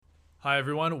Hi,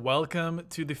 everyone. Welcome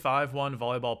to the 5-1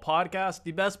 Volleyball Podcast,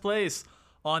 the best place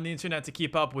on the internet to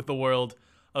keep up with the world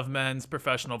of men's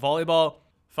professional volleyball.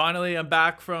 Finally, I'm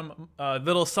back from a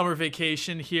little summer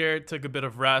vacation here. Took a bit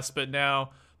of rest, but now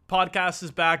podcast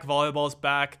is back, volleyball's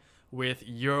back with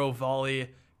Eurovolley.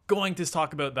 Going to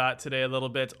talk about that today a little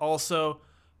bit. Also,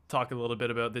 talk a little bit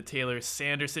about the Taylor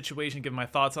Sanders situation, give my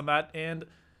thoughts on that, and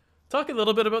talk a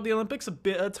little bit about the Olympics,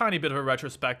 a tiny bit of a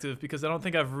retrospective, because I don't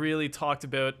think I've really talked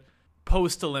about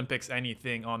post-Olympics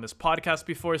anything on this podcast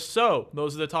before. So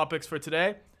those are the topics for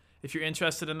today. If you're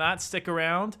interested in that, stick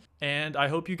around, and I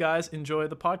hope you guys enjoy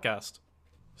the podcast.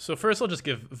 So first, I'll just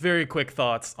give very quick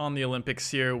thoughts on the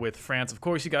Olympics here with France. Of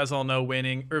course, you guys all know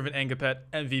winning Irvin Engepet,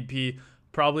 MVP,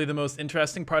 probably the most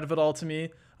interesting part of it all to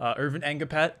me. Irvin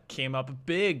Engepet came up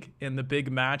big in the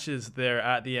big matches there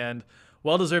at the end.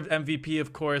 Well-deserved MVP,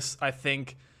 of course. I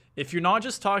think if you're not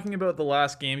just talking about the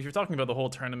last games, you're talking about the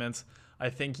whole tournament, I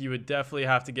think you would definitely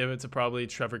have to give it to probably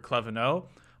Trevor Clevenot.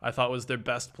 I thought was their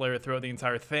best player throughout the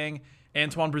entire thing.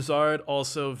 Antoine Broussard,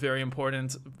 also very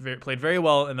important, played very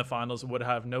well in the finals. Would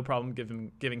have no problem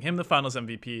giving him the finals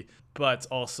MVP. But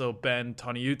also Ben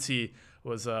Toniutti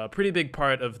was a pretty big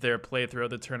part of their play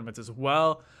throughout the tournament as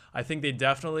well. I think they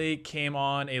definitely came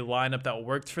on a lineup that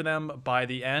worked for them by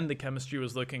the end. The chemistry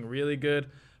was looking really good.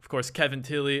 Of course, Kevin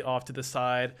Tilley off to the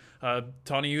side.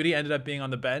 Toniutti ended up being on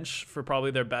the bench for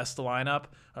probably their best lineup.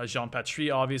 Jean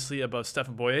Patry, obviously, above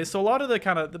Stephen Boyer. So a lot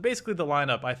of basically the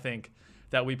lineup, I think,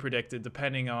 that we predicted,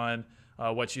 depending on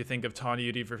what you think of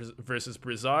Toniutti versus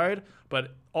Broussard.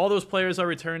 But all those players are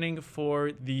returning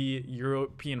for the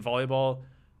European Volleyball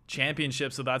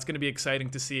Championship, so that's going to be exciting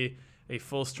to see a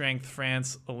full-strength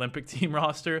France Olympic team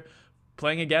roster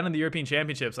playing again in the European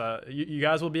Championships. You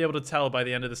guys will be able to tell by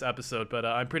the end of this episode, but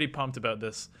I'm pretty pumped about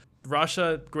this.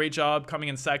 Russia, great job coming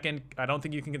in second. I don't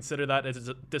think you can consider that as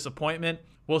a disappointment.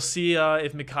 We'll see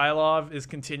if Mikhailov is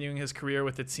continuing his career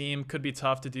with the team. Could be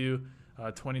tough to do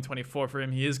 2024 for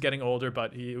him. He is getting older,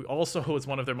 but he also is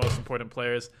one of their most important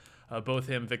players. Both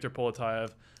him, Viktor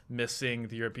Poletaev, missing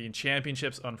the European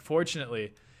Championships,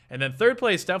 unfortunately. And then third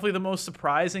place, definitely the most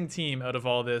surprising team out of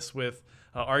all this, with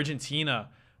Argentina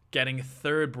getting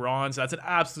third bronze. That's an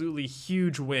absolutely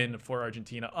huge win for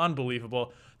Argentina.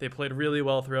 Unbelievable. They played really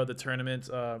well throughout the tournament.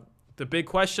 The big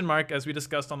question mark, as we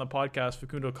discussed on the podcast,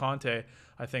 Facundo Conte,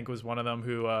 I think, was one of them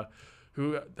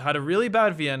who had a really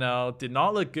bad VNL, did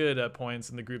not look good at points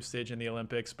in the group stage in the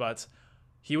Olympics, but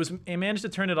he managed to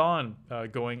turn it on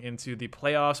going into the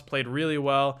playoffs, played really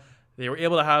well. They were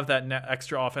able to have that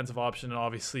extra offensive option, and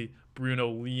obviously Bruno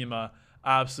Lima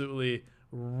absolutely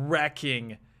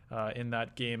wrecking in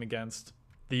that game against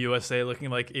the USA, looking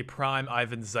like a prime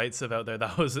Ivan Zaitsev out there.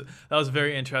 That was a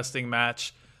very interesting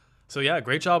match. So yeah,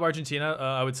 great job Argentina.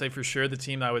 I would say for sure the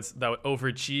team that would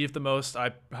overachieve the most.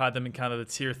 I had them in kind of the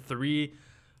tier 3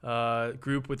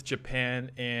 group with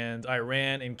Japan and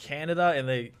Iran and Canada, and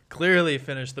they clearly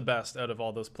finished the best out of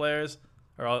all those players,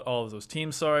 or all of those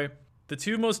teams, sorry. The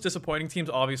two most disappointing teams,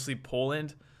 obviously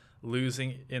Poland,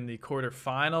 losing in the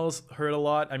quarterfinals hurt a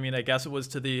lot. I mean, I guess it was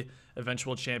to the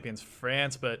eventual champions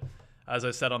France, but as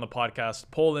I said on the podcast,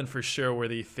 Poland for sure were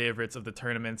the favorites of the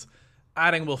tournament,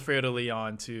 adding Wilfredo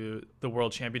Leon to the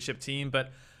World Championship team.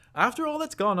 But after all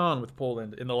that's gone on with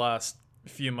Poland in the last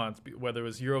few months, whether it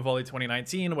was Eurovolley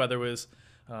 2019, whether it was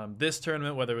this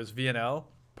tournament, whether it was VNL,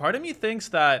 part of me thinks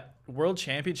that World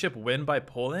Championship win by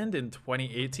Poland in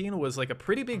 2018 was like a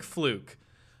pretty big fluke,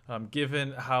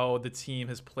 given how the team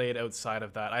has played outside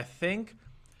of that. I think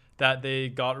that they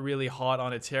got really hot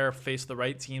on a tear, faced the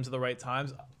right teams at the right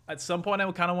times. At some point, I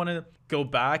would kind of want to go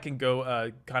back and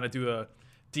go kind of do a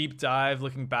deep dive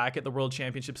looking back at the World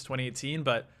Championships 2018,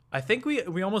 but I think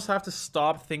we almost have to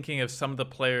stop thinking of some of the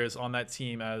players on that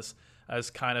team as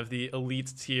kind of the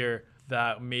elite tier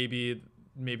that maybe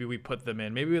we put them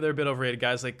in. Maybe they're a bit overrated.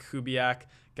 Guys like Kubiak,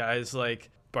 guys like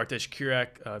Bartosz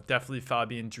Kurek, definitely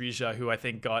Fabian Drija, who I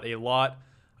think got a lot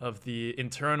of the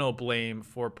internal blame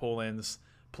for Poland's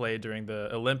play during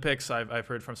the Olympics. I've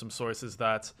heard from some sources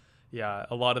that, yeah,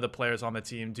 a lot of the players on the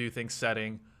team do think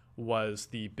setting was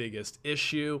the biggest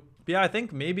issue. But yeah, I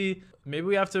think maybe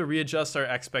we have to readjust our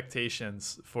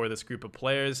expectations for this group of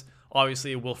players.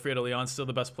 Obviously, Wilfredo Leon's still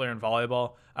the best player in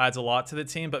volleyball, adds a lot to the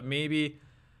team, but maybe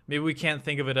we can't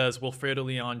think of it as Wilfredo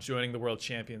Leon joining the world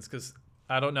champions, because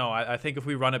I don't know. I think if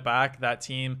we run it back, that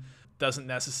team doesn't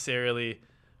necessarily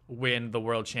win the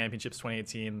World Championships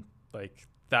 2018 like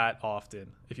that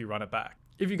often if you run it back.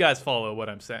 If you guys follow what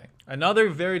I'm saying. Another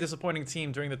very disappointing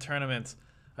team during the tournament,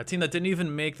 a team that didn't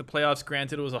even make the playoffs.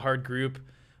 Granted, it was a hard group,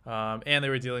 and they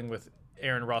were dealing with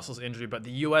Aaron Russell's injury, but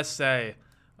the USA,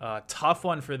 tough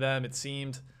one for them, it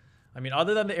seemed. I mean,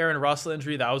 other than the Aaron Russell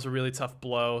injury, that was a really tough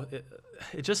blow.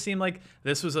 It just seemed like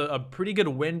this was a pretty good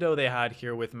window they had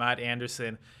here with Matt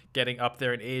Anderson getting up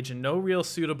there in age and no real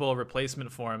suitable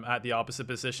replacement for him at the opposite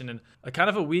position, and a kind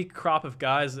of a weak crop of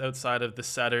guys outside of the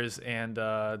setters and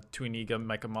Tuiniga,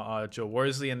 Micah, Joe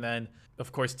Worsley, and then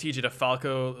of course TJ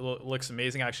DeFalco looks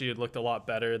amazing. Actually, it looked a lot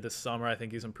better this summer. I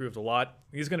think he's improved a lot.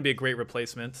 He's going to be a great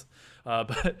replacement,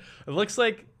 but it looks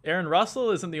like Aaron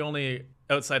Russell isn't the only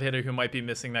outside hitter who might be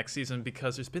missing next season,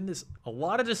 because there's been a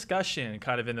lot of discussion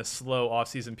kind of in this slow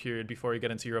offseason period before we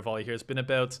get into Eurovolley here. It's been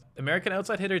about American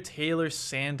outside hitter Taylor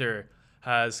Sander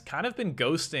has kind of been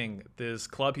ghosting this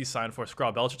club he signed for,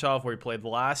 Skra Belchertov, where he played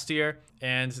last year,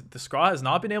 and the Skra has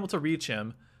not been able to reach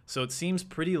him. So it seems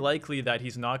pretty likely that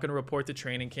he's not going to report to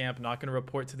training camp, not going to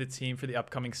report to the team for the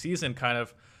upcoming season, kind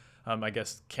of I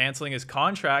guess canceling his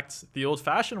contract the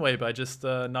old-fashioned way by just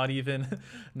not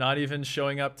even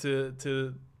showing up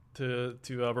to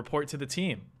report to the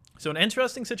team. So an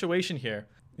interesting situation here.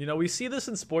 You know, we see this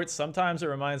in sports. Sometimes it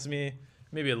reminds me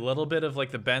maybe a little bit of like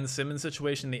the Ben Simmons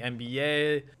situation in the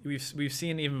NBA. We've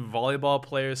seen even volleyball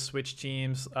players switch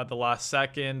teams at the last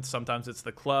second. Sometimes it's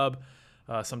the club.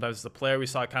 Sometimes it's the player. We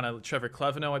saw kind of Trevor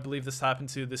Kleveno, I believe this happened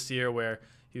to this year, where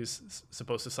he was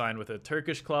supposed to sign with a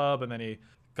Turkish club and then he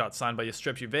got signed by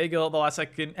Ystrep Yuvegil at the last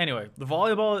second. Anyway, the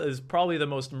volleyball is probably the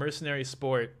most mercenary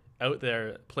sport out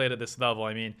there played at this level.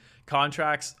 I mean,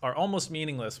 contracts are almost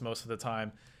meaningless most of the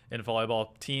time in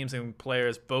volleyball. Teams and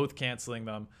players both canceling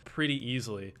them pretty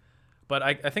easily. But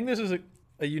I think this is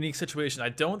a unique situation. I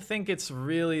don't think it's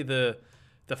really the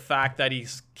fact that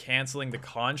he's canceling the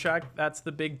contract that's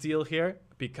the big deal here.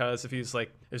 Because if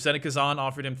Zenit Kazan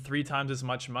offered him 3 times as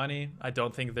much money, I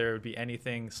don't think there would be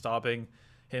anything stopping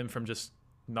him from just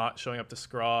not showing up to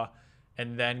Skra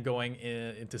and then going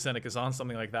into Zenit Kazan,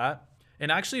 something like that.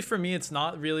 And actually, for me, it's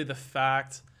not really the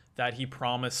fact that he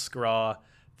promised Skra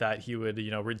that he would,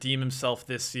 redeem himself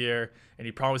this year, and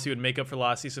he promised he would make up for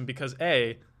last season, because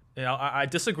I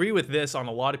disagree with this on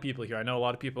a lot of people here. I know a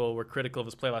lot of people were critical of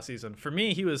his play last season. For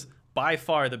me, he was by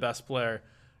far the best player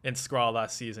in Skra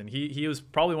last season. He was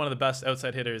probably one of the best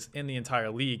outside hitters in the entire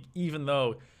league, even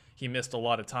though he missed a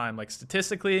lot of time. Like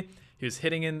statistically, he was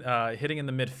hitting in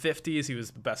the mid 50s. He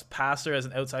was the best passer as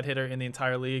an outside hitter in the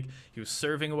entire league. He was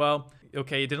serving well.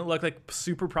 Okay, he didn't look like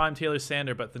super prime Taylor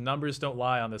Sander, but the numbers don't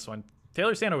lie on this one.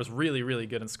 Taylor Sander was really, really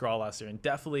good in Skra last year, and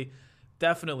definitely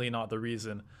not the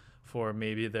reason for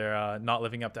maybe they're not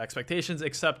living up to expectations,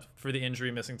 except for the injury,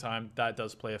 missing time. That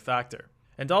does play a factor.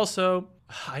 And also,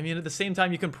 I mean, at the same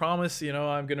time, you can promise,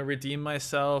 I'm going to redeem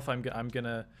myself. I'm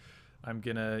gonna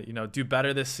do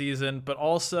better this season. But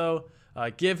also,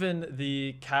 given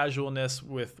the casualness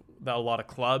that a lot of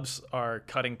clubs are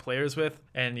cutting players with,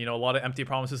 and a lot of empty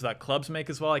promises that clubs make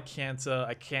as well, I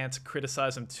can't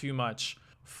criticize him too much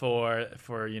for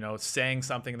saying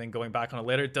something and then going back on it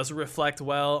later. It doesn't reflect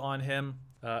well on him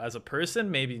as a person.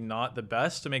 Maybe not the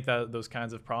best to make those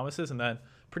kinds of promises and then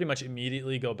pretty much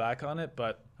immediately go back on it.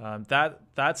 But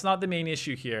that's not the main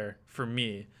issue here for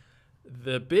me.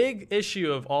 The big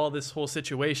issue of all this whole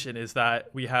situation is that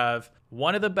we have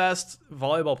one of the best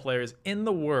volleyball players in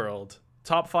the world,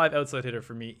 top 5 outside hitter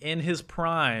for me, in his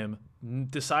prime,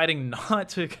 deciding not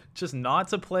to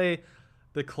play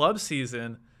the club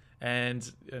season.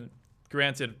 And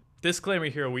granted, disclaimer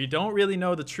here, we don't really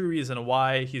know the true reason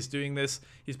why he's doing this.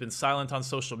 He's been silent on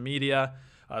social media.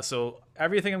 So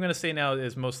everything I'm going to say now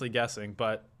is mostly guessing.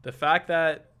 But the fact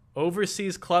that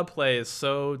overseas club play is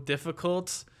so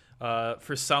difficult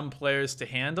for some players to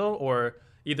handle, or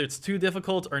either it's too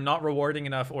difficult or not rewarding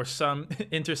enough, or some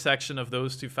intersection of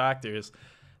those two factors,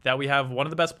 that we have one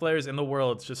of the best players in the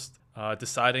world just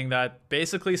deciding that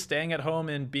basically staying at home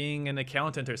and being an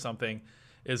accountant or something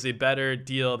is a better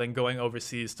deal than going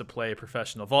overseas to play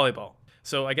professional volleyball.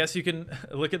 So I guess you can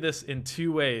look at this in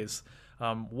 2 ways.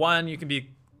 One, you can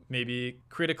be maybe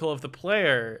critical of the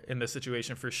player in this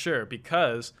situation for sure,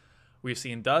 because we've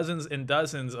seen dozens and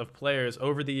dozens of players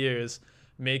over the years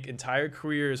make entire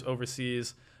careers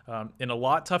overseas in a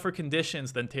lot tougher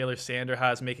conditions than Taylor Sander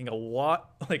has, making a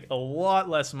lot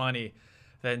less money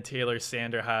than Taylor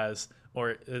Sander has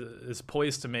or is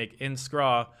poised to make in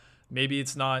Skra. Maybe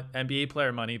it's not NBA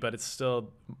player money, but it's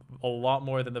still a lot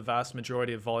more than the vast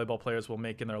majority of volleyball players will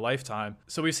make in their lifetime.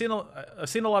 So I've seen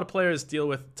a lot of players deal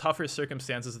with tougher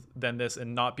circumstances than this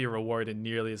and not be rewarded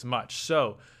nearly as much.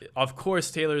 So, of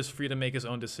course, Taylor is free to make his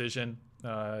own decision.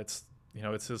 It's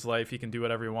his life; he can do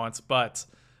whatever he wants. But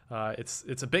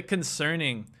it's a bit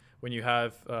concerning when you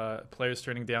have players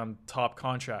turning down top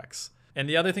contracts. And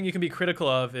the other thing you can be critical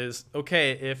of is,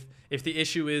 okay, if the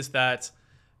issue is that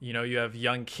you have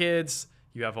young kids,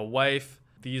 you have a wife,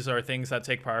 These are things that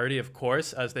take priority, of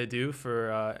course, as they do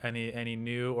for any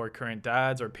new or current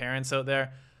dads or parents out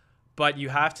there. But you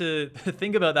have to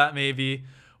think about that maybe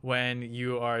when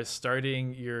you are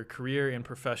starting your career in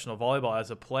professional volleyball as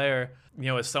a player,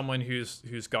 as someone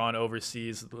who's gone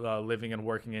overseas, living and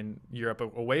working in Europe,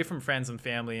 away from friends and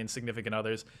family and significant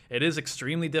others. It is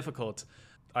extremely difficult.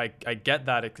 I get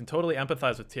that. I can totally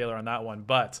empathize with Taylor on that one,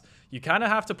 but you kind of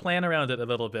have to plan around it a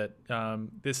little bit.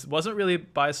 This wasn't really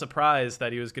by surprise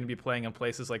that he was going to be playing in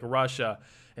places like Russia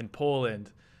and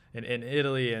Poland and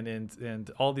Italy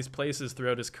and all these places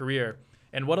throughout his career.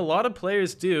 And what a lot of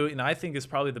players do, and I think is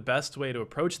probably the best way to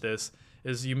approach this,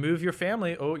 is you move your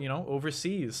family,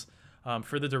 overseas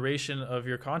for the duration of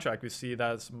your contract. We see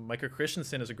that Micah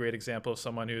Christensen is a great example of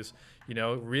someone who's,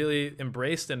 really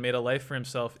embraced and made a life for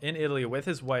himself in Italy with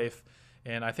his wife,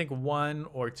 and I think 1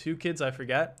 or 2 kids, I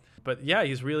forget. But yeah,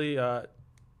 he's really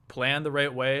planned the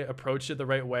right way, approached it the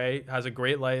right way, has a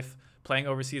great life playing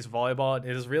overseas volleyball.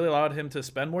 It has really allowed him to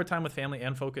spend more time with family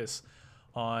and focus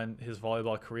on his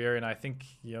volleyball career. And I think,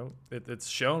 it's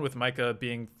shown with Micah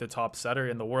being the top setter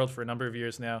in the world for a number of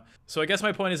years now. So I guess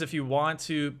my point is, if you want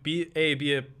to be a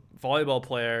volleyball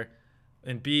player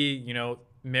and B,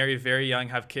 marry very young,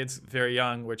 have kids very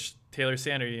young, which Taylor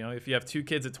Sander, if you have 2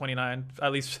 kids at 29,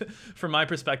 at least from my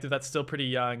perspective, that's still pretty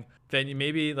young, then you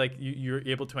maybe you're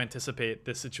able to anticipate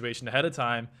this situation ahead of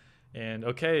time. And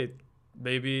okay,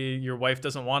 maybe your wife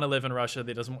doesn't want to live in Russia.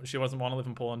 She doesn't want to live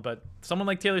in Poland, but someone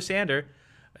like Taylor Sander,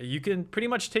 you can pretty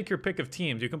much take your pick of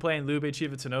teams. You can play in Lube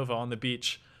Civitanova on the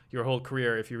beach your whole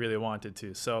career if you really wanted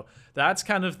to. So that's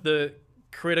kind of the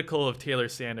critical of Taylor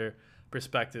Sander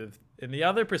perspective. And the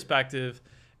other perspective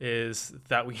is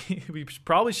that we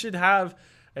probably should have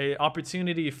a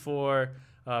opportunity for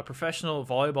professional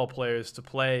volleyball players to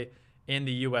play in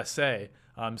the USA.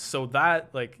 So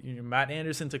that Matt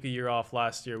Anderson took a year off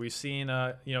last year. We've seen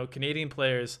Canadian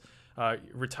players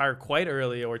retire quite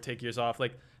early or take years off.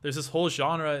 There's this whole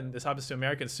genre, and this happens to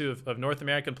Americans too, of North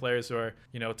American players who are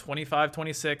 25,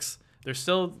 26. They're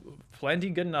still plenty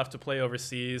good enough to play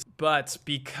overseas, but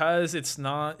because it's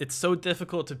so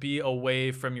difficult to be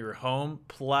away from your home,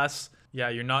 plus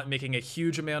you're not making a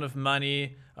huge amount of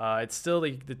money. It's still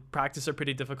the practice are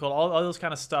pretty difficult, all those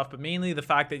kind of stuff, but mainly the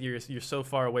fact that you're so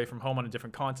far away from home on a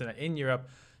different continent in Europe.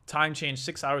 Time change,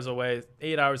 6 hours away,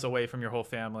 8 hours away from your whole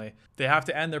family. They have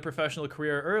to end their professional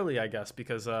career early, I guess,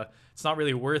 because it's not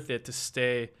really worth it to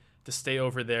stay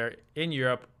over there in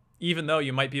Europe, even though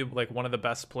you might be one of the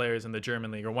best players in the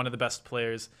German league or one of the best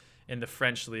players in the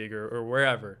French league or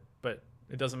wherever. But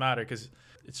it doesn't matter because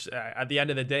it's at the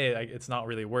end of the day, it's not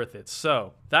really worth it.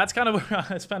 So that's kind of where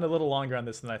I spent a little longer on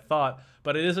this than I thought.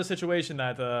 But it is a situation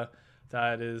that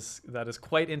is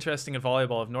quite interesting in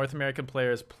volleyball, of North American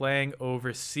players playing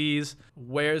overseas.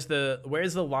 Where's the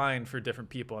line for different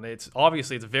people? And it's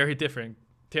very different.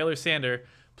 Taylor Sander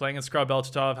playing in Skra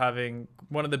Belchatov, having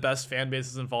one of the best fan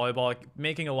bases in volleyball,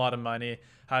 making a lot of money,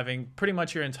 having pretty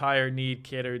much your entire need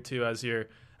catered to as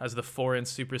the foreign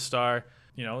superstar,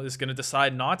 is going to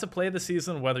decide not to play the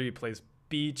season, whether he plays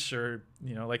beach or,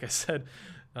 like I said,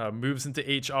 moves into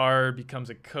HR, becomes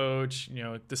a coach,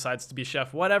 decides to be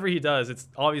chef, whatever he does. It's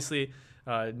obviously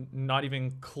not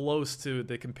even close to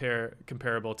the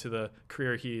comparable to the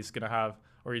career he's going to have,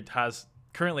 or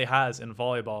currently has in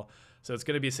volleyball. So it's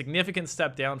going to be a significant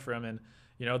step down for him. And,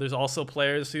 there's also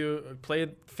players who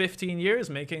played 15 years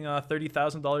making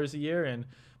 $30,000 a year in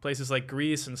places like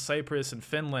Greece and Cyprus and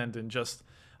Finland, and just,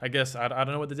 I guess, I don't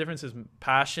know what the difference is.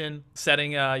 Passion,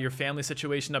 setting your family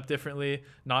situation up differently,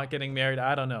 not getting married.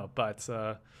 I don't know, but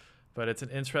it's an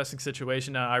interesting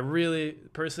situation. Now, I really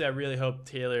hope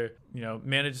Taylor,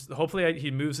 manages. Hopefully, he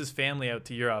moves his family out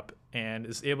to Europe and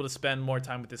is able to spend more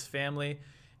time with his family,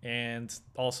 and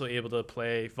also able to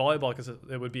play volleyball, because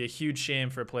it would be a huge shame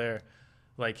for a player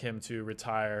like him to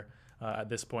retire at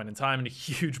this point in time, and a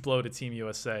huge blow to Team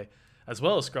USA, as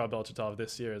well as Skra Belchatov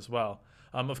this year as well.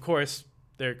 Of course,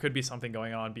 there could be something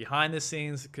going on behind the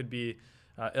scenes. It could be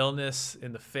illness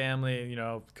in the family.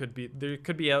 There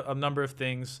could be a number of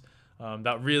things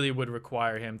that really would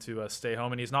require him to stay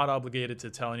home, and he's not obligated to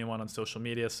tell anyone on social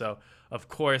media. So, of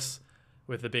course,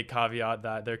 with the big caveat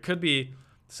that there could be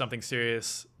something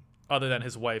serious other than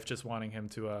his wife just wanting him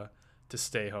to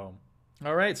stay home.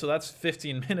 All right, so that's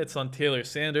 15 minutes on Taylor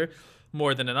Sander.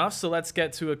 More than enough. So let's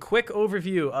get to a quick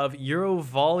overview of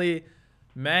Eurovolley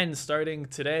men starting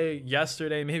today,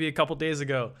 yesterday, maybe a couple days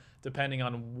ago, depending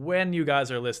on when you guys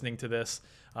are listening to this.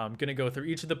 I'm going to go through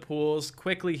each of the pools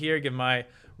quickly here, give my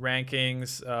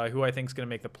rankings, who I think is going to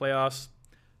make the playoffs.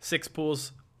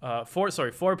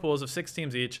 Four pools of 6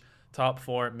 teams each. Top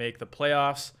 4 make the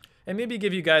playoffs. and maybe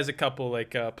give you guys a couple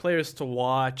like players to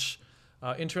watch,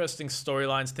 interesting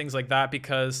storylines, things like that,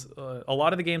 because a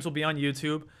lot of the games will be on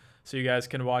YouTube, so you guys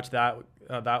can watch that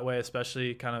way,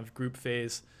 especially kind of group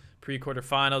phase,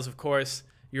 pre-quarterfinals, of course.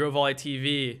 Eurovolley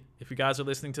TV. If you guys are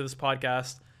listening to this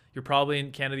podcast, you're probably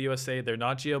in Canada, USA. They're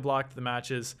not geo-blocked, the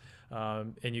matches,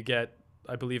 and you get,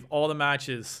 I believe, all the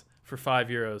matches for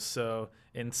 €5. So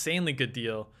insanely good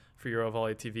deal for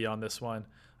Eurovolley TV on this one.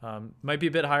 Might be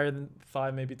a bit higher than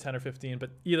 5, maybe 10 or 15, but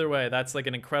either way, that's like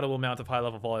an incredible amount of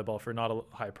high-level volleyball for not a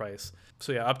high price.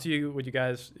 So yeah, up to you, if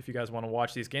you guys want to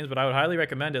watch these games, but I would highly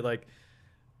recommend it. Like,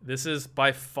 this is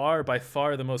by far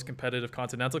the most competitive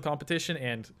continental competition,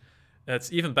 and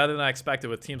it's even better than I expected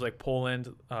with teams like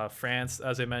Poland, France,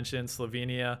 as I mentioned,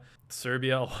 Slovenia,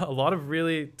 Serbia, a lot of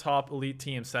really top elite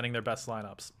teams sending their best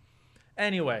lineups.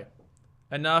 Anyway,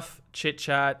 enough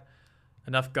chit-chat,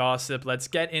 enough gossip. Let's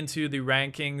get into the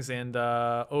rankings and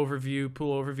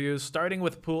pool overviews, starting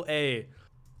with Pool A.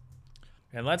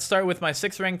 And let's start with my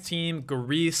 6th ranked team,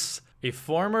 Greece, a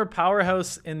former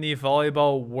powerhouse in the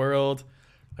volleyball world.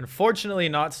 Unfortunately,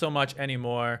 not so much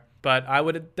anymore. But I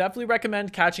would definitely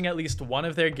recommend catching at least one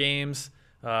of their games,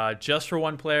 just for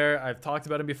one player. I've talked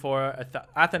about him before,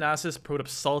 Athanasis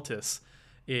Protopsaltis,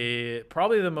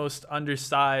 probably the most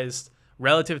undersized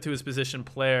relative to his position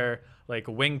player, like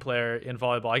wing player in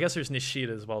volleyball. I guess there's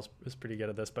Nishida as well, is pretty good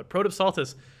at this. But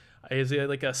Protopsaltis is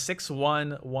like a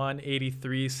 6'1",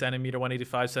 183 centimeter,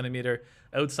 185 centimeter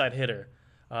outside hitter.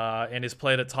 And has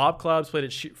played at top clubs, played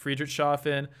at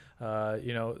Friedrichshafen,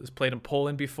 has played in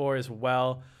Poland before as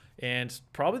well. And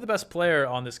probably the best player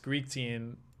on this Greek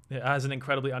team, has an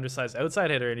incredibly undersized outside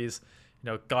hitter, and he's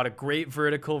got a great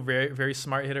vertical, very very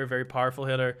smart hitter, very powerful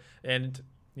hitter. And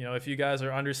if you guys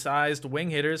are undersized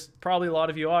wing hitters, probably a lot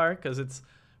of you are, because it's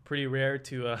pretty rare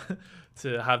to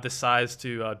have the size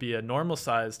to be a normal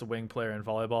sized wing player in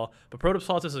volleyball. But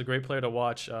Protopsaltis is a great player to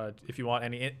watch if you want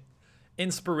any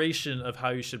inspiration of how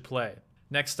you should play.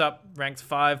 Next up, ranked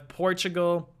 5,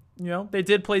 Portugal. They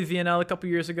did play VNL a couple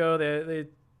years ago. They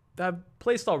have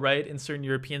placed all right in certain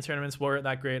European tournaments, weren't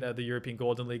that great at the European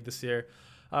Golden League this year.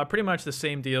 Pretty much the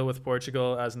same deal with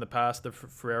Portugal as in the past, the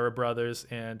Ferreira brothers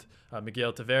and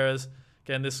Miguel Tavares.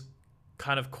 Again, this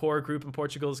kind of core group in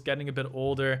Portugal is getting a bit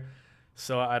older,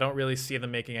 so I don't really see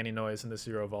them making any noise in this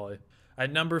Eurovolley.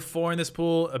 At number 4 in this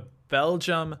pool,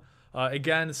 Belgium.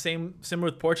 Again, similar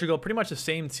with Portugal, pretty much the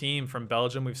same team from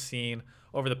Belgium we've seen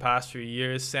over the past few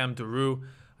years. Sam Deroux,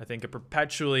 I think a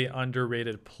perpetually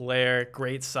underrated player,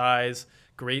 great size,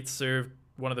 great serve,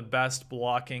 one of the best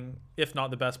blocking, if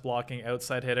not the best blocking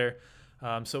outside hitter.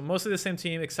 So mostly the same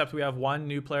team, except we have one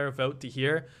new player, Wout de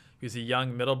Heer, who's a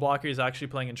young middle blocker. He's actually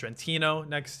playing in Trentino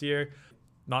next year.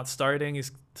 Not starting.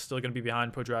 He's still going to be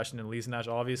behind Podrashin and Lizenach,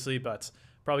 obviously, but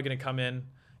probably going to come in,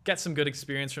 get some good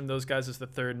experience from those guys as the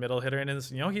third middle hitter. And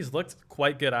he's looked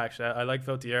quite good, actually. I like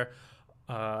Wout de Heer.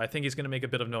 I think he's going to make a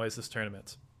bit of noise this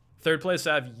tournament. Third place,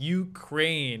 I have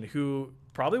Ukraine, who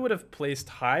probably would have placed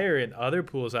higher in other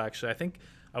pools, actually. I think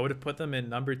I would have put them in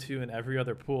number 2 in every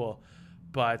other pool.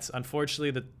 But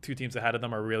unfortunately, the two teams ahead of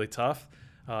them are really tough.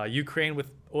 Ukraine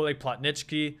with Oleg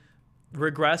Plotnitsky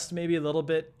regressed maybe a little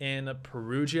bit in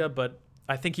Perugia, but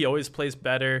I think he always plays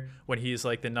better when he's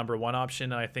like the number 1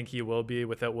 option, and I think he will be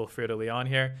without Wilfredo Leon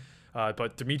here.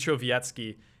 But Dmytro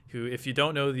Vietsky, who, if you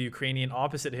don't know, the Ukrainian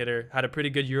opposite hitter, had a pretty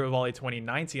good Eurovolley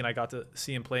 2019. I got to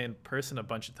see him play in person a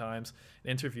bunch of times,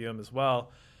 interview him as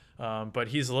well. But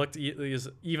he's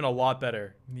even a lot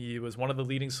better. He was one of the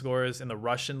leading scorers in the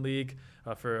Russian league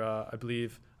for, I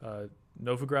believe,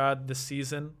 Novograd this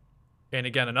season. And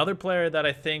again, another player that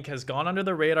I think has gone under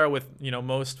the radar with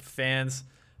most fans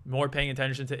more paying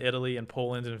attention to Italy and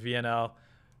Poland and VNL.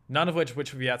 None of which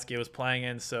Vietsky was playing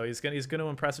in, so he's going to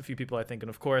impress a few people, I think. And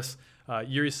of course,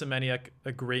 Yuri Semeniuk,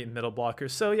 a great middle blocker.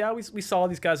 So yeah, we saw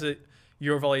these guys at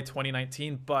Eurovolley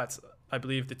 2019, but I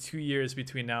believe the 2 years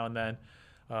between now and then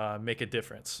make a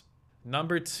difference.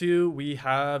 Number 2, we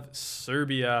have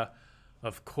Serbia.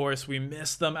 Of course, we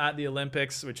missed them at the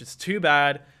Olympics, which is too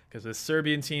bad because the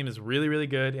Serbian team is really, really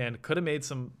good and could have made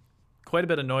quite a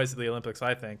bit of noise at the Olympics,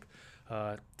 I think.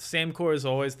 Same core as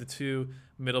always, the 2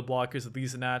 middle blockers,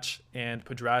 Lizenach and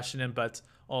Podrashinin, but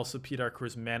also Petar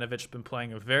Kuzmanovic been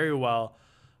playing very well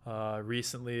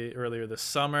recently, earlier this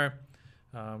summer.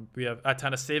 We have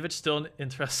Atanasevic, still an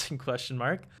interesting question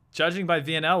mark. Judging by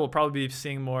VNL, we'll probably be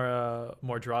seeing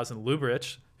more draws than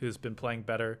Luberic, who's been playing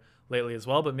better lately as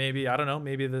well. But maybe, I don't know,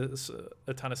 maybe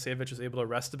Atanasevic was able to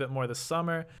rest a bit more this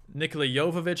summer. Nikola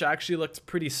Jovovic actually looked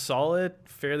pretty solid,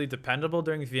 fairly dependable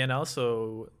during VNL.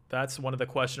 So that's one of the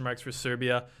question marks for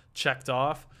Serbia checked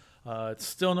off. It's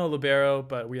still no libero,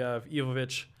 but we have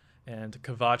Ivovic and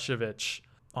Kovacevic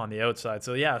on the outside.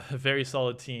 So yeah, a very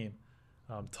solid team,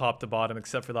 top to bottom,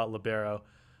 except for that libero.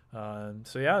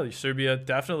 So yeah, Serbia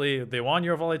definitely, they won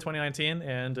Eurovolley 2019,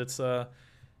 and it's the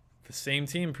same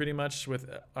team pretty much. With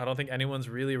I don't think anyone's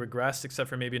really regressed except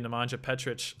for maybe Nemanja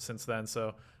Petric since then.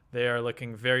 So they are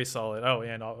looking very solid. Oh,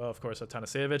 and of course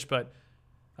Atanasevic, but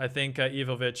I think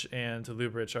Ivovic and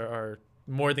Lubric are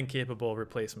more than capable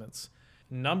replacements.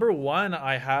 Number 1,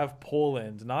 I have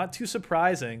Poland. Not too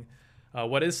surprising.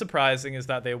 What is surprising is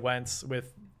that they went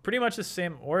with pretty much the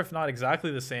same, or if not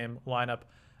exactly the same lineup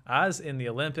as in the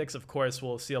Olympics. Of course,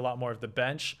 we'll see a lot more of the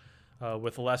bench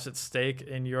with less at stake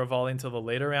in Eurovolley until the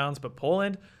later rounds. But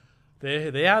Poland,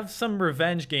 they have some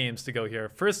revenge games to go here.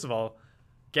 First of all,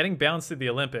 getting bounced to the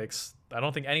Olympics, I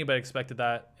don't think anybody expected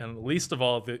that. And least of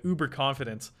all, the uber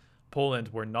confident Poland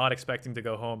were not expecting to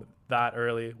go home that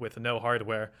early with no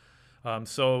hardware.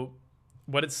 So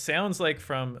what it sounds like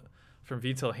from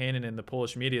Vital Hanen in the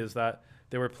Polish media is that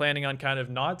they were planning on kind of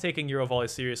not taking Eurovolley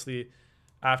seriously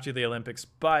after the Olympics,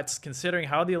 but considering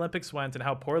how the Olympics went and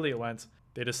how poorly it went,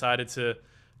 they decided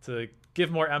to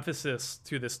give more emphasis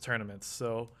to this tournament.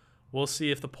 So we'll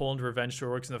see if the Poland revenge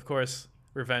tour works, and of course,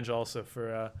 revenge also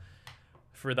for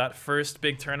that first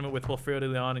big tournament with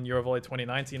Wilfredo Leon in Eurovolley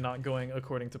 2019 not going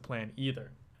according to plan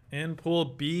either. In Pool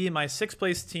B, my 6th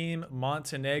place team,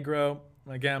 Montenegro.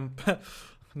 Again,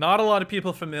 not a lot of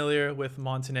people familiar with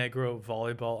Montenegro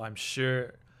volleyball, I'm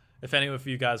sure. If any of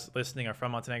you guys listening are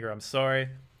from Montenegro, I'm sorry.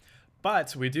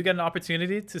 But we do get an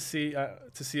opportunity to see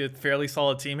a fairly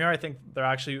solid team here. I think there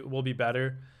actually will be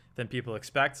better than people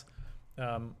expect.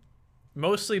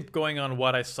 Mostly going on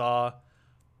what I saw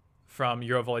from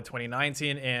Eurovolley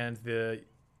 2019 and the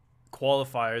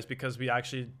qualifiers, because we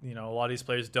actually, a lot of these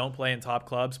players don't play in top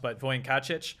clubs, but Vojin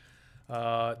Kacic,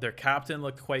 their captain,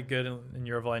 looked quite good in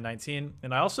Eurovolley 19.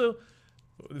 And I also,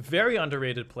 very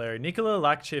underrated player, Nikola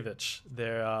Lakcevic,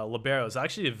 their libero, is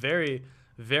actually a very,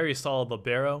 very solid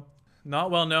libero.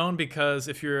 Not well known because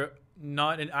if you're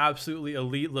not an absolutely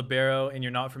elite libero and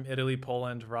you're not from Italy,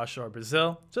 Poland, Russia, or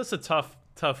Brazil, just a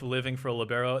tough living for a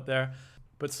libero out there.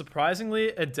 But surprisingly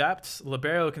adept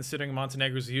libero, considering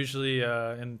Montenegro is usually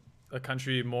in a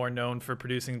country more known for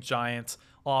producing giant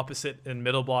opposite and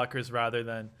middle blockers rather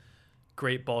than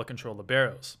great ball control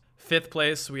liberos. 5th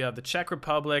place, we have the Czech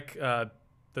Republic.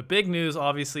 The big news,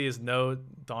 obviously, is no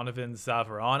Donovan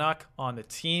Zavaronak on the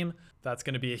team. That's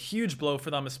going to be a huge blow for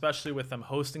them, especially with them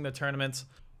hosting the tournament.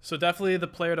 So definitely the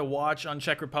player to watch on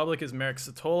Czech Republic is Marek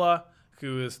Satola,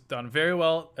 who has done very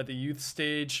well at the youth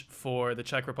stage for the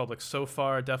Czech Republic so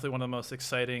far. Definitely one of the most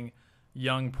exciting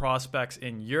young prospects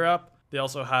in Europe. They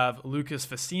also have Lucas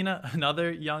Facina, another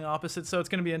young opposite. So it's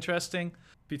going to be interesting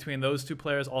between those two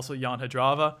players. Also, Jan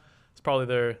Hadrava is probably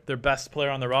their best player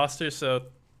on the roster. So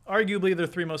arguably their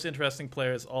 3 most interesting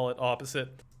players all at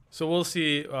opposite. So we'll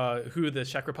see who the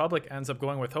Czech Republic ends up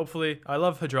going with. Hopefully, I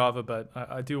love Hadrava, but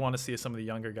I do want to see some of the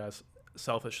younger guys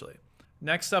selfishly.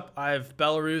 Next up, I have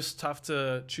Belarus. Tough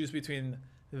to choose between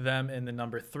them and the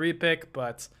number 3 pick,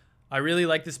 but I really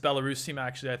like this Belarus team.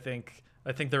 Actually, I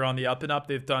think they're on the up and up.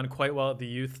 They've done quite well at the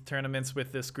youth tournaments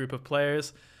with this group of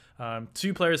players.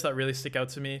 2 players that really stick out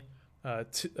to me: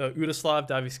 Udoslav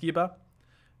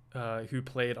Daviskiba, who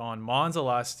played on Monza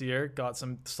last year, got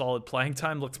some solid playing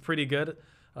time, looked pretty good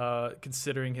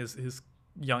considering his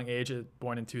young age,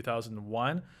 born in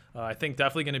 2001. I think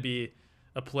definitely going to be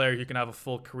a player who can have a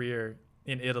full career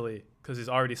in Italy because he's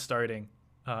already starting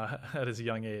at his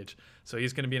young age. So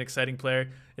he's going to be an exciting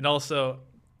player. And also,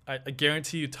 I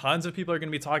guarantee you tons of people are going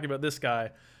to be talking about this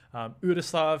guy, another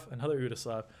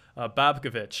Udoslav,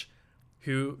 Babkovic,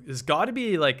 who has got to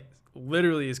be like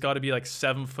 7'2",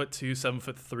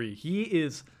 7'3". He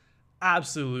is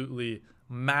absolutely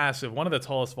massive. One of the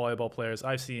tallest volleyball players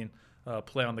I've seen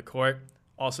play on the court.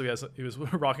 Also, he was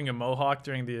rocking a mohawk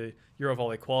during the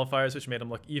Eurovolley qualifiers, which made him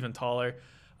look even taller,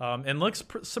 and looks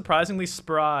surprisingly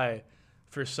spry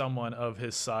for someone of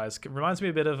his size. Reminds me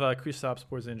a bit of Kristaps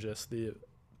Porzingis, the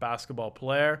basketball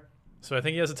player. So I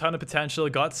think he has a ton of potential.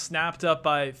 Got snapped up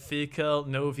by Fikel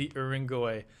Novi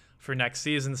Urengoy for next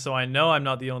season. So I know I'm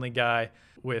not the only guy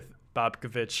with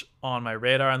Babkovic on my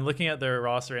radar. I'm looking at their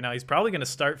roster right now. He's probably going to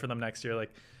start for them next year.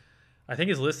 Like, I think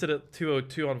he's listed at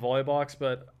 202 on Volleybox,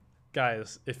 but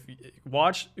guys, if you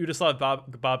watch Udoslav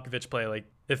Babkovic play, like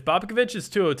if Babkovic is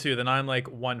 202, then I'm like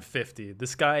 150.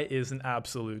 This guy is an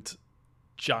absolute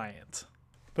giant.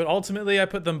 But ultimately, I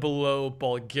put them below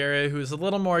Bulgaria, who is a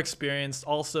little more experienced.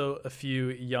 Also, a few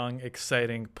young,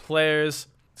 exciting players.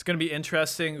 It's going to be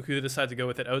interesting who they decide to go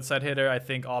with at outside hitter. I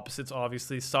think opposites,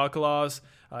 obviously, Sokolov.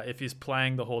 If he's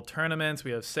playing the whole tournament,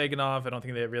 we have Saganov. I don't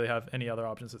think they really have any other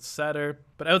options at setter.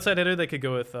 But outside hitter, they could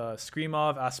go with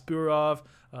Skrimov, Aspurov,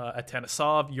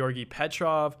 Atanasov, Georgi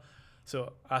Petrov.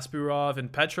 So Aspurov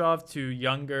and Petrov, two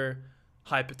younger,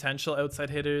 high potential outside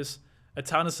hitters.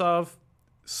 Atanasov,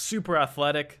 super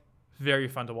athletic, very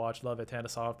fun to watch. Love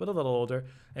Atanasov, but a little older.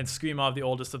 And Skrimov, the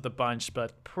oldest of the bunch,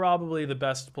 but probably the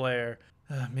best player.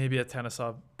 Maybe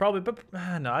Atanasov. Probably, but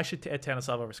no, I should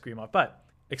Atanasov over Skrimov. But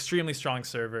extremely strong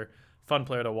server, fun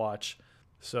player to watch.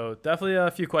 So definitely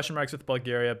a few question marks with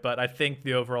Bulgaria, but I think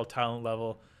the overall talent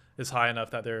level is high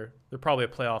enough that they're probably a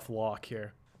playoff lock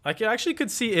here. I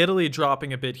could see Italy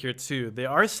dropping a bit here too. They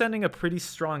are sending a pretty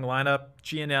strong lineup.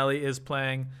 Gianelli is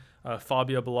playing,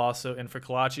 Fabio Balasso in for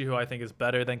Kalachi, who I think is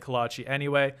better than Kalachi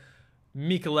anyway.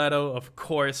 Micheletto, of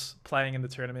course, playing in the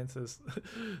tournaments is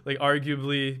like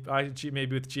arguably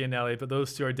maybe with Gianelli, but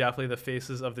those two are definitely the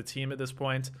faces of the team at this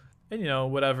point.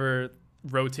 And whatever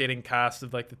rotating cast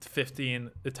of like the 15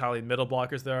 Italian middle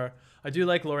blockers there are. I do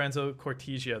like Lorenzo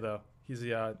Cortesia though. He's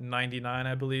 99,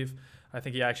 I believe. I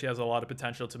think he actually has a lot of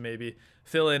potential to maybe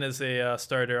fill in as a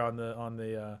starter on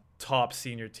the top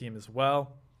senior team as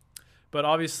well. But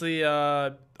obviously,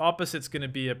 opposite's going to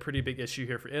be a pretty big issue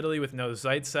here for Italy with no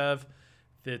Zaitsev.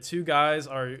 The two guys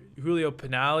are Julio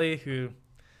Pinali, who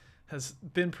has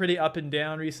been pretty up and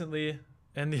down recently,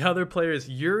 and the other player is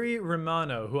Yuri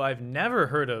Romano, who I've never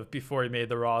heard of before he made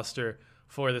the roster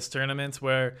for this tournament,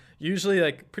 where usually,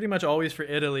 like pretty much always for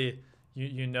Italy,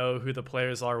 you know who the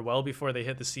players are well before they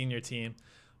hit the senior team.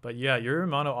 But yeah, Yuri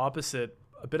Romano opposite,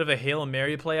 a bit of a Hail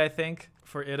Mary play, I think,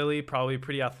 for Italy. Probably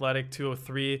pretty athletic,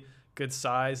 203, good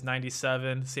size,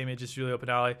 97, same age as Giulio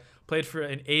Pinali. Played for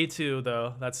an A2,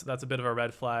 though. That's a bit of a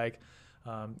red flag.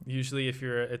 Usually if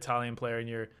you're an Italian player and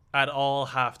you're at all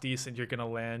half decent, you're going to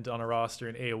land on a roster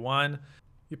in A1.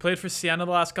 You played for Siena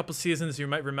the last couple seasons. You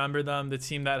might remember them, the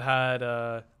team that had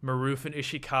Maruf and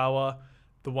Ishikawa.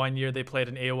 The 1 year they played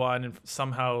in A1 and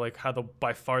somehow like had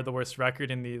by far the worst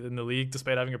record in the league,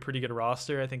 despite having a pretty good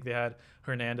roster. I think they had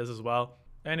Hernandez as well.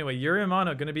 Anyway, Yuri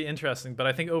Romano going to be interesting, but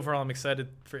I think overall I'm excited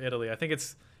for Italy. I think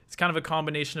it's kind of a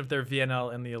combination of their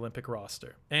VNL and the Olympic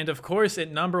roster. And of course,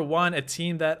 at number one, a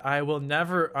team that I will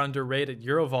never underrate at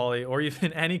Eurovolley or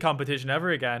even any competition ever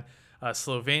again,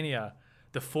 Slovenia.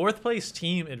 The fourth place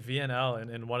team at VNL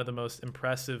and one of the most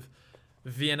impressive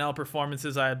VNL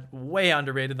performances. I had way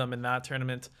underrated them in that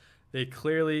tournament. They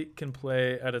clearly can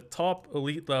play at a top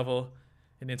elite level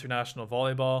in international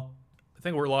volleyball. I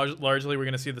think we're largely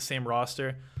going to see the same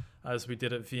roster as we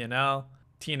did at VNL.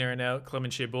 Tina and out,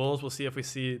 Clement Chebouls. We'll see if we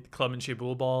see Clement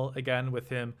Cheboul ball again with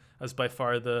him as by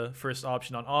far the first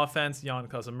option on offense. Jan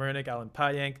Kazamernik, Alan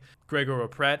Payenk. Gregor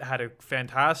Opret had a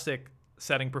fantastic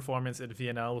setting performance at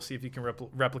VNL. We'll see if he can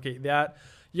replicate that.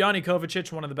 Yanni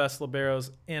Kovacic, one of the best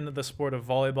liberos in the sport of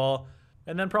volleyball.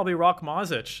 And then probably Rok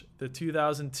Mazic, the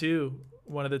 2002,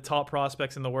 one of the top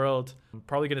prospects in the world. I'm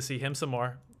probably going to see him some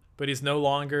more. But he's no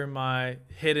longer my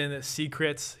hidden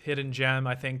gem.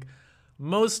 I think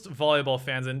most volleyball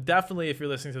fans, and definitely if you're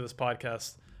listening to this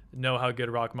podcast, know how good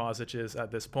Rok Mazic is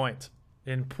at this point.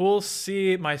 In Pool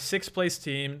C, my sixth place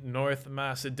team, North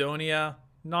Macedonia.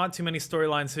 Not too many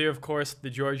storylines here, of course. The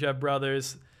Georgiev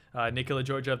brothers, Nikola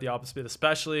Georgiev, the opposite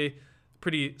especially.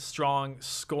 Pretty strong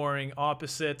scoring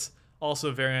opposite.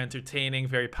 Also very entertaining,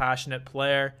 very passionate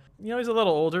player. He's a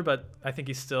little older, but I think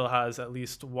he still has at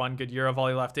least one good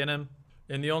Eurovolley left in him.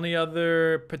 And the only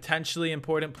other potentially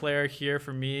important player here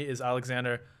for me is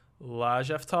Alexander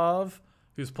Lajevtov,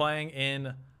 who's playing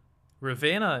in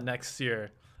Ravenna next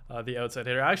year, the outside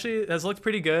hitter. Actually has looked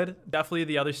pretty good. Definitely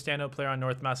the other standout player on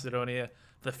North Macedonia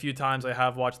the few times I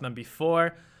have watched them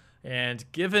before. And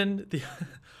given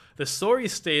the sorry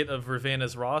state of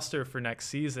Ravenna's roster for next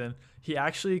season, he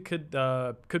actually could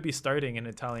be starting in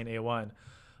Italian A1.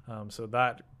 So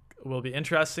that will be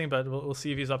interesting, but we'll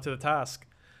see if he's up to the task.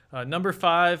 Number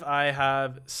 5, I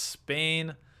have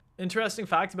Spain. Interesting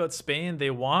fact about Spain,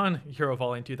 they won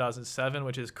Eurovolley in 2007,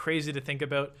 which is crazy to think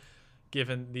about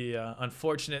given the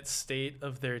unfortunate state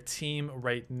of their team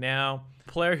right now.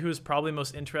 Player who's probably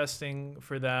most interesting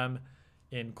for them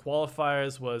in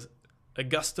qualifiers was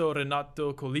Augusto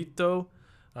Renato Colito,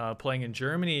 playing in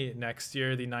Germany next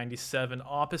year, the 97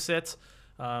 opposite.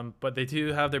 But they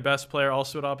do have their best player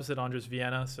also at opposite, Andres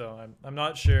Vienna. So I'm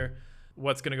not sure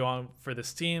what's going to go on for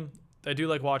this team. I do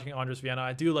like watching Andres Vienna.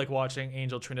 I do like watching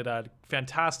Angel Trinidad,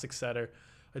 fantastic setter.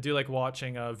 I do like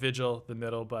watching Vigil, the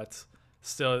middle, but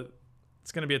still,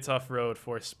 it's going to be a tough road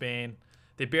for Spain.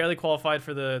 They barely qualified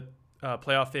for the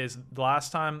playoff phase the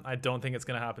last time. I don't think it's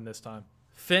going to happen this time.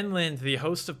 Finland, the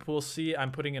host of Pool C,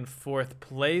 I'm putting in 4th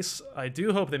place. I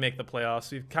do hope they make the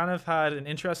playoffs. We've kind of had an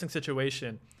interesting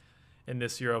situation in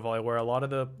this Eurovolley where a lot of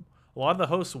the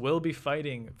hosts will be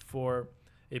fighting for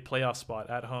a playoff spot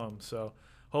at home. So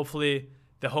hopefully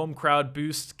the home crowd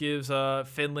boost gives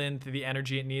Finland the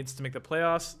energy it needs to make the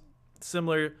playoffs.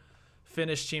 Similar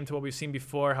Finnish team to what we've seen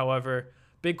before. However,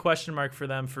 big question mark for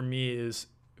them, for me, is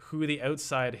who the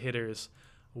outside hitters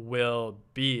will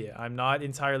be. I'm not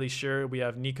entirely sure. We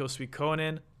have Nico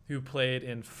Suikkonen, who played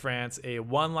in France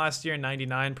A1 last year,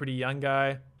 99, pretty young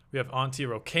guy. We have Antti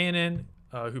Roukainen,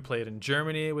 who played in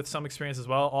Germany with some experience as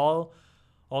well.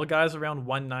 All guys around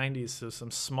 190, so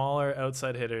some smaller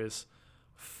outside hitters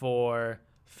for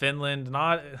Finland.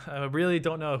 I really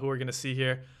don't know who we're going to see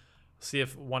here. See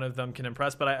if one of them can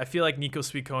impress, but I feel like Nico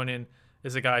Suikkonen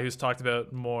is a guy who's talked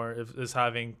about more as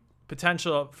having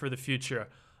potential for the future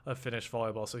of Finnish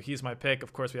volleyball. So he's my pick.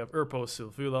 Of course, we have Urpo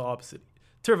Silvula opposite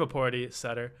Tervaporti,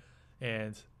 setter,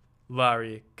 and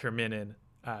Lari Kerminen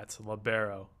at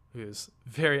libero, who's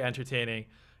very entertaining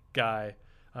guy.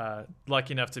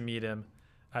 Lucky enough to meet him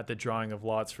at the drawing of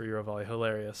lots for Eurovolley.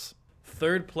 Hilarious.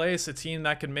 3rd place, a team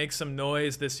that can make some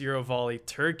noise this Eurovolley,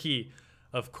 Turkey.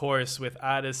 Of course, with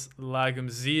Addis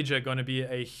Lagumdzija going to be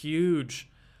a huge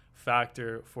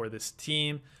factor for this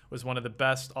team. Was one of the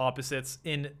best opposites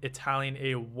in Italian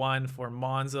A1 for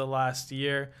Monza last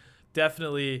year.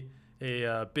 Definitely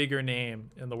a bigger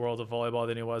name in the world of volleyball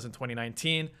than he was in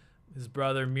 2019. His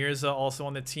brother Mirza also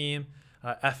on the team.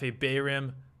 Efe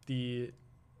Bayram, the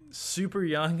super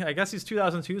young, I guess he's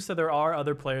 2002, so there are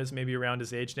other players maybe around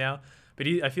his age now. But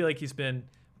I feel like he's been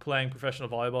playing professional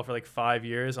volleyball for like 5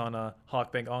 years on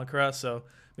Halkbank Ankara, so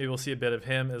maybe we'll see a bit of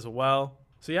him as well.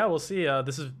 So yeah, we'll see.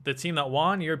 This is the team that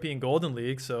won European Golden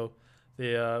League, so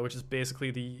which is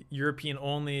basically the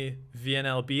European-only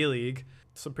VNL-B league.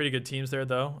 Some pretty good teams there,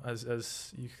 though,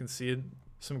 as you can see.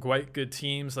 Some quite good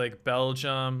teams like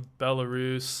Belgium,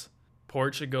 Belarus,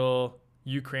 Portugal,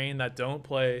 Ukraine that don't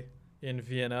play in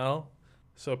VNL.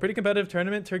 So a pretty competitive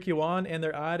tournament. Turkey won, and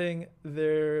they're adding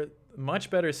their much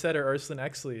better setter Arslan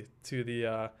Exley to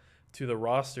the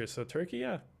roster. So Turkey,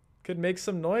 yeah, could make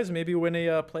some noise, maybe win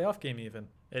a playoff game even.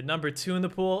 At number 2 in the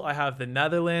pool, I have the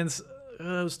Netherlands. It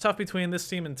was tough between this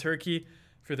team and Turkey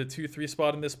for the 2-3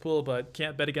 spot in this pool, but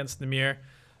can't bet against Namir.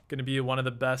 Going to be one of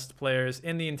the best players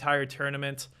in the entire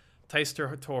tournament. Thijs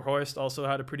ter Horst also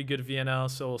had a pretty good VNL,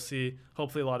 so we'll see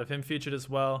hopefully a lot of him featured as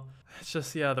well. It's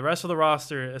just, yeah, the rest of the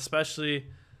roster, especially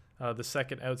the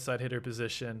second outside hitter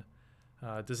position,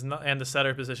 does not, and the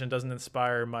setter position doesn't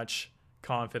inspire much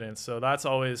confidence. So that's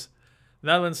always, the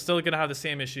Netherlands still going to have the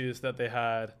same issues that they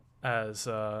had as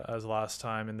last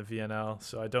time in the VNL.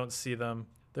 So I don't see them.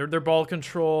 Their ball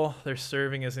control, their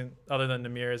serving isn't, other than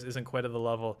Namir's, isn't quite at the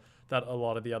level that a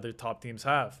lot of the other top teams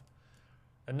have.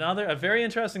 A very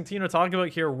interesting team to talk about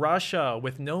here, Russia,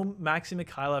 with no Maxim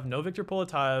Mikhailov, no Viktor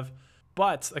Poletaev,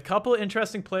 but a couple of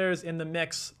interesting players in the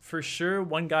mix. For sure,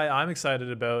 one guy I'm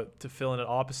excited about to fill in at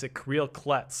opposite, Kirill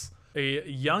Klets. A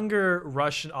younger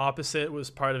Russian opposite, was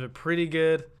part of a pretty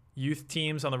good youth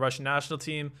teams on the Russian national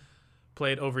team,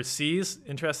 played overseas,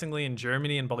 interestingly in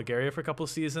Germany and Bulgaria for a couple of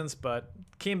seasons, but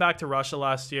came back to Russia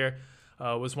last year.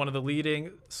 Was one of the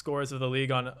leading scorers of the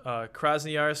league on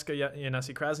Krasnoyarsk,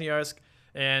 Yenisei Krasnoyarsk.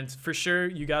 And for sure,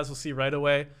 you guys will see right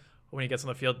away when he gets on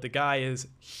the field, the guy is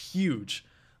huge.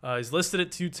 He's listed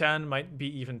at 210, might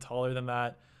be even taller than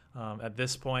that at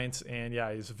this point. And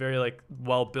yeah, he's a very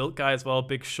well-built guy as well,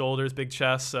 big shoulders, big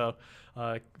chest. So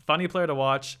funny player to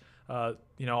watch.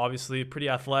 Obviously pretty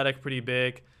athletic, pretty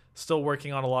big. Still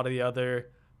working on a lot of the other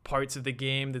parts of the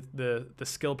game, the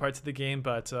skill parts of the game.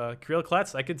 But Kirill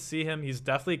Klets, I could see him. He's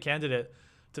definitely a candidate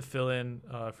to fill in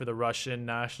for the Russian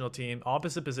national team.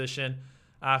 Opposite position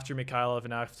after Mikhailov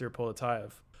and after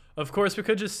Poletaev. Of course, we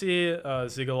could just see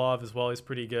Zigalov as well. He's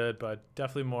pretty good, but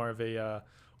definitely more of a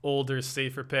older,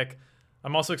 safer pick.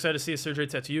 I'm also excited to see Sergei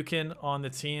Tetyukin on the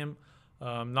team.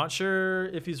 Not sure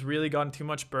if he's really gotten too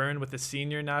much burn with the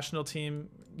senior national team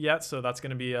yet, so that's going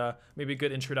to be maybe a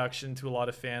good introduction to a lot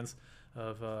of fans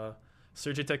of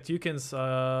Sergei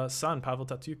Tetyukin's son, Pavel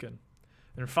Tetyukin.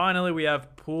 And finally, we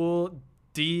have Pool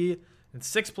D. In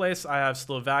 6th place, I have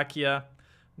Slovakia.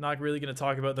 Not really going to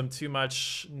talk about them too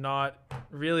much. Not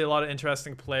really a lot of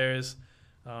interesting players.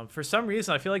 For some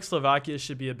reason, I feel like Slovakia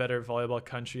should be a better volleyball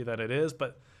country than it is,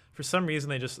 but for some reason,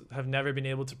 they just have never been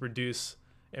able to produce,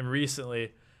 and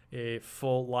recently, a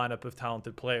full lineup of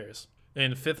talented players.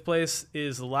 In 5th place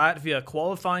is Latvia,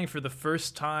 qualifying for the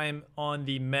first time on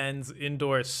the men's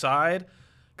indoor side.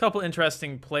 A couple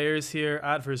interesting players here.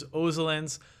 Advers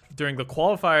Ozolins, during the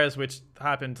qualifiers, which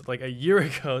happened like a year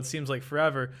ago, it seems like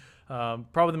forever,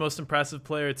 Probably the most impressive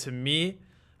player to me,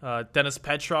 Denis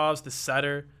Petrovs, the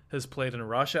setter, has played in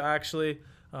Russia actually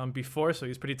before, so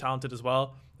he's pretty talented as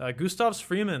well. Gustavs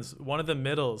Freemans, one of the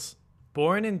middles,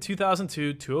 born in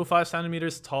 2002, 205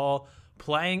 centimeters tall,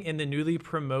 playing in the newly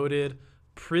promoted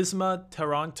Prisma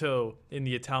Taranto in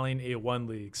the Italian A1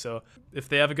 league. So if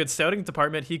they have a good scouting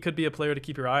department, he could be a player to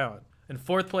keep your eye on. In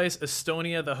fourth place,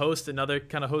 Estonia, the host, another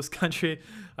kind of host country.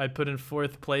 I put in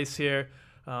fourth place here.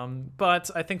 But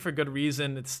I think for good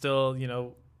reason. It's still,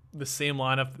 the same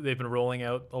lineup they've been rolling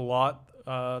out a lot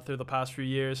through the past few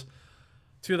years.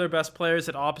 Two of their best players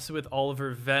at opposite with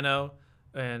Oliver Venno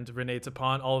and Rene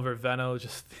Tapon. Oliver Venno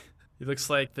he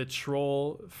looks like the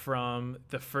troll from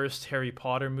the first Harry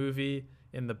Potter movie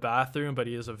in the bathroom, but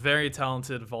he is a very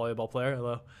talented volleyball player,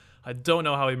 although I don't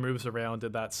know how he moves around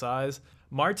at that size.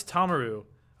 Mart Tamaru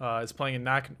is playing in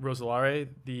NAC Rosolare,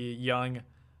 the young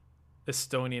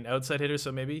Estonian outside hitter,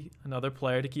 so maybe another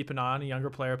player to keep an eye on, a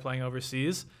younger player playing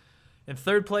overseas. In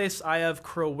third place, I have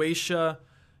Croatia.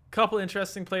 Couple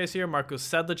interesting players here. Marko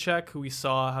Sedlacek, who we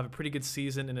saw have a pretty good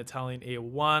season in Italian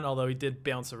A1, although he did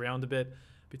bounce around a bit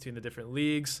between the different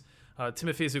leagues.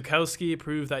 Timofey Zukowski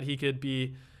proved that he could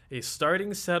be a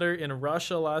starting setter in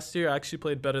Russia last year. Actually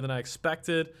played better than I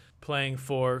expected, playing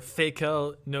for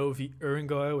Fekel Novi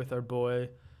Urngoy with our boy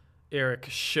Eric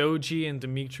Shoji and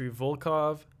Dmitry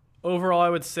Volkov. Overall, I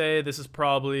would say this is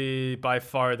probably by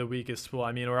far the weakest pool.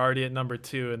 I mean, we're already at number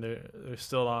 2, and there's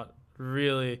still not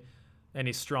really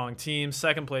any strong teams.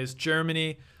 Second place,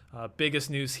 Germany. Biggest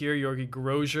news here, Georgi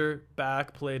Grosjean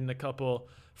back, played in a couple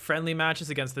friendly matches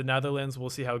against the Netherlands. We'll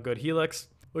see how good he looks,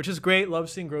 which is great. Love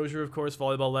seeing Grosjean, of course,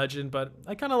 volleyball legend, but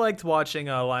I kind of liked watching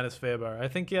Linus Weber. I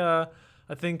think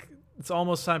it's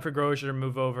almost time for Grosjean to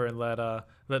move over and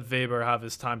let Weber have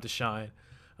his time to shine.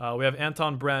 We have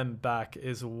Anton Brem back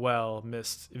as well,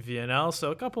 missed VNL, so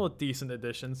a couple of decent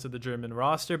additions to the German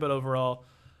roster, but overall,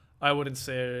 I wouldn't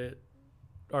say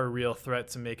are a real threat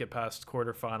to make it past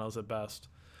quarterfinals at best.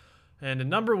 And in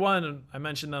number 1, I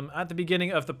mentioned them at the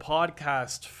beginning of the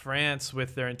podcast, France,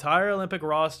 with their entire Olympic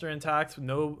roster intact.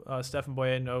 No Stefan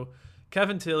Boyer, no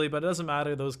Kevin Tilley, but it doesn't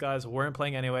matter. Those guys weren't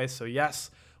playing anyway. So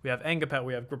yes, we have Engapet,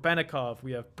 we have Grebenikov,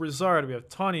 we have Brizard, we have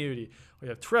Toniuti, we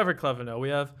have Trevor Clevenot, we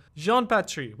have Jean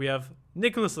Patry, we have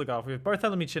Nicholas Legov, we have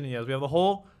Bartholomew Chinez, we have the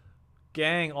whole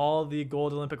gang, all the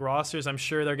gold Olympic rosters. I'm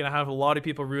sure they're going to have a lot of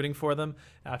people rooting for them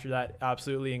after that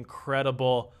absolutely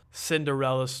incredible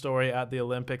Cinderella story at the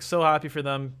Olympics. So happy for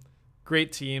them.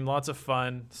 Great team, lots of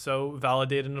fun, so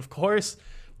validated. And of course,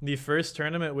 the first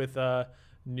tournament with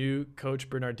new coach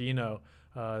Bernardino,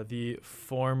 the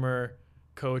former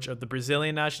coach of the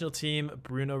Brazilian national team,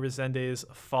 Bruno Rezende's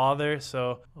father.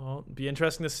 So it'll be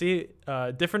interesting to see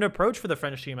a different approach for the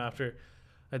French team after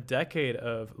a decade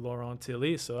of Laurent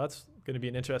Tilly. So that's going to be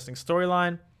an interesting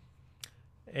storyline.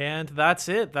 And that's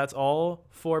it. That's all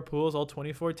 4 pools, all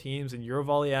 24 teams in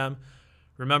Eurovolley M.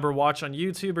 Remember, watch on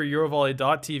YouTube or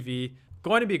Eurovolley.tv.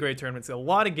 Going to be a great tournament. It's a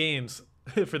lot of games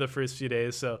for the first few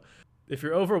days. So if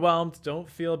you're overwhelmed, don't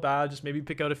feel bad. Just maybe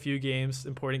pick out a few games,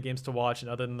 important games to watch. And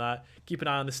other than that, keep an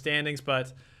eye on the standings.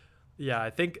 But yeah, I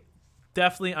think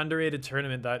definitely underrated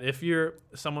tournament that if you're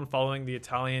someone following the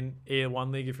Italian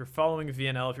A1 league, if you're following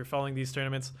VNL, if you're following these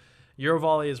tournaments,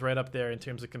 Eurovolley is right up there in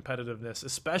terms of competitiveness,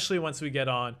 especially once we get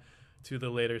on to the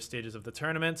later stages of the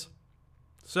tournament.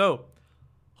 So,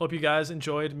 hope you guys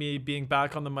enjoyed me being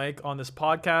back on the mic on this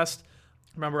podcast.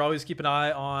 Remember, always keep an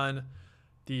eye on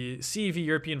the CEV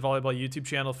European Volleyball YouTube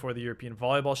channel for the European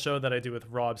Volleyball Show that I do with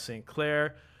Rob St.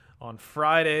 Clair on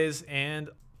Fridays. And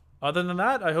other than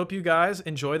that, I hope you guys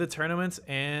enjoy the tournament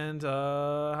and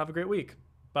have a great week.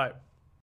 Bye.